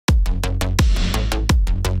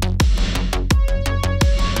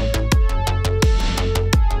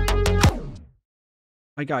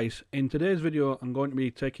Hi guys, in today's video I'm going to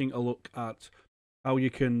be taking a look at how you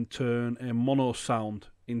can turn a mono sound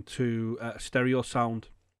into a stereo sound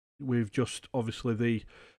with just obviously the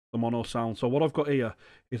mono sound. So what I've got here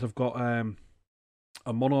is I've got a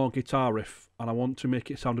mono guitar riff and I want to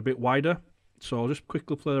make it sound a bit wider. So I'll just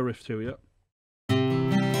quickly play the riff to you.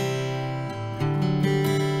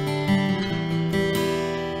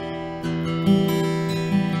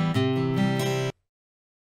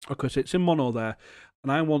 Okay, so it's in mono there,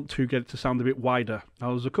 and I want to get it to sound a bit wider. Now,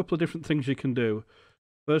 there's a couple of different things you can do.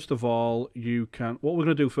 First of all, what we're going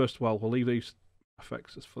to do first of all, we'll leave these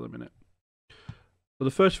effects just for the minute. So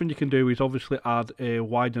the first thing you can do is obviously add a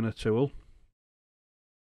widener tool.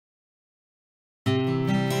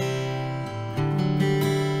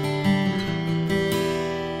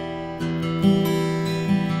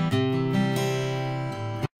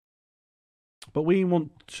 But we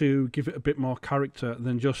want to give it a bit more character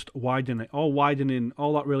than just widen it. All widening,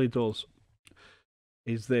 all that really does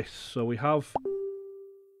is this. So we have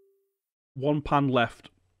one pan left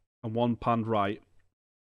and one pan right.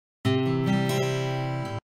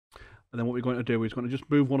 And then what we're going to do is going to just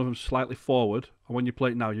move one of them slightly forward. And when you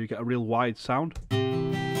play it now, you get a real wide sound.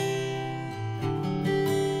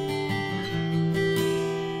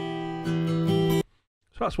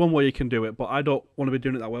 That's one way you can do it, but I don't want to be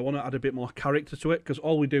doing it that way. I want to add a bit more character to it, because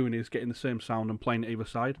all we're doing is getting the same sound and playing it either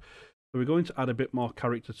side. So we're going to add a bit more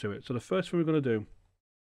character to it. So the first thing we're going to do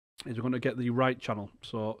is we're going to get the right channel.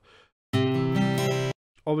 So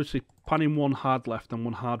obviously panning one hard left and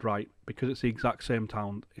one hard right, because it's the exact same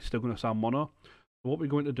sound, it's still going to sound mono. So what we're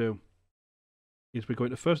going to do is we're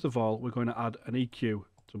going to, first of all, we're going to add an EQ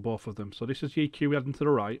to both of them. So this is the EQ we're adding to the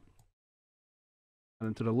right, and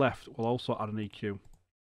then to the left we'll also add an EQ.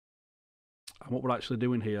 And what we're actually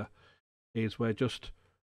doing here is we're just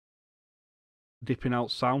dipping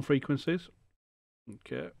out sound frequencies,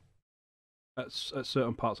 okay, at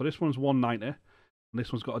certain parts. So this one's 190, and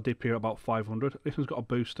this one's got a dip here at about 500. This one's got a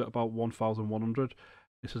boost at about 1,100.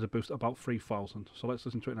 This is a boost at about 3,000. So let's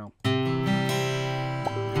listen to it now.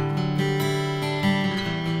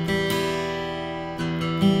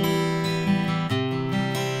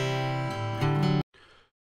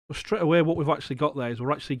 Straight away, what we've actually got there is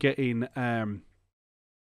we're actually getting the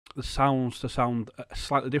sounds to sound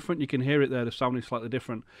slightly different. You can hear it there; the sound is slightly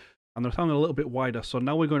different, and they're sounding a little bit wider. So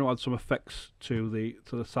now we're going to add some effects to the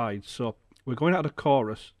sides. So we're going to add a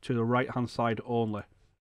chorus to the right hand side only.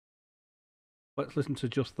 Let's listen to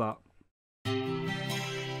just that. And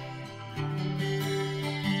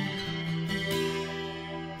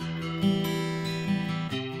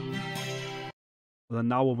then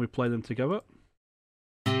now when we play them together.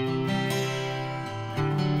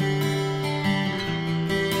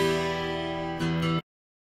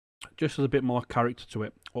 Just as a bit more character to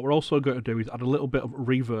it. What we're also going to do is add a little bit of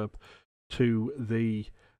reverb to the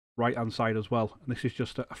right hand side as well. And this is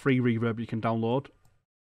just a free reverb you can download.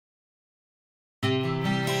 And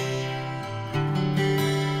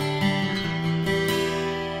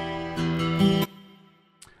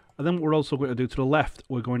then what we're also going to do to the left,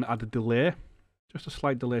 we're going to add a delay. Just a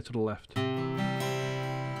slight delay to the left. And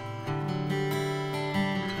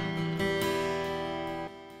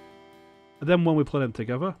then when we play them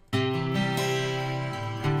together,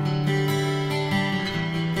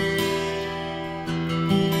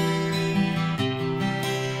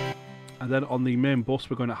 and then on the main bus,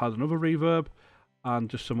 we're going to add another reverb and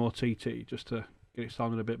just some more TT, just to get it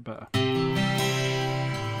sounding a bit better.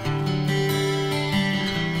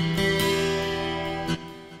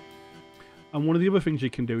 And one of the other things you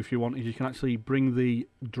can do if you want is you can actually bring the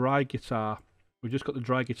dry guitar. We've just got the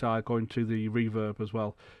dry guitar going to the reverb as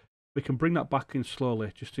well. We can bring that back in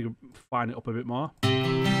slowly just to fine it up a bit more.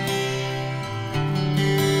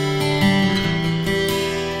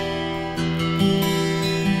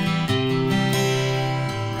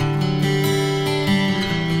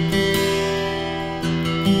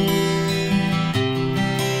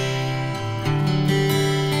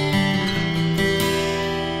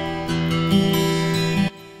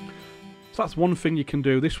 So that's one thing you can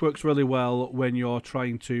do. This works really well when you're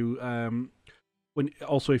trying to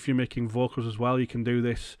also if you're making vocals as well, you can do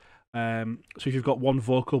this. So if you've got one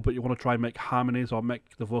vocal but you want to try and make harmonies or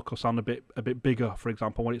make the vocal sound a bit bigger, for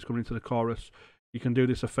example, when it's coming into the chorus, you can do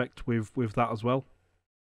this effect with that as well.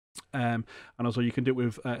 And also you can do it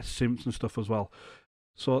with synths and stuff as well.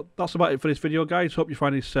 So that's about it for this video, guys. Hope you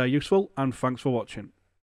find this useful, and thanks for watching.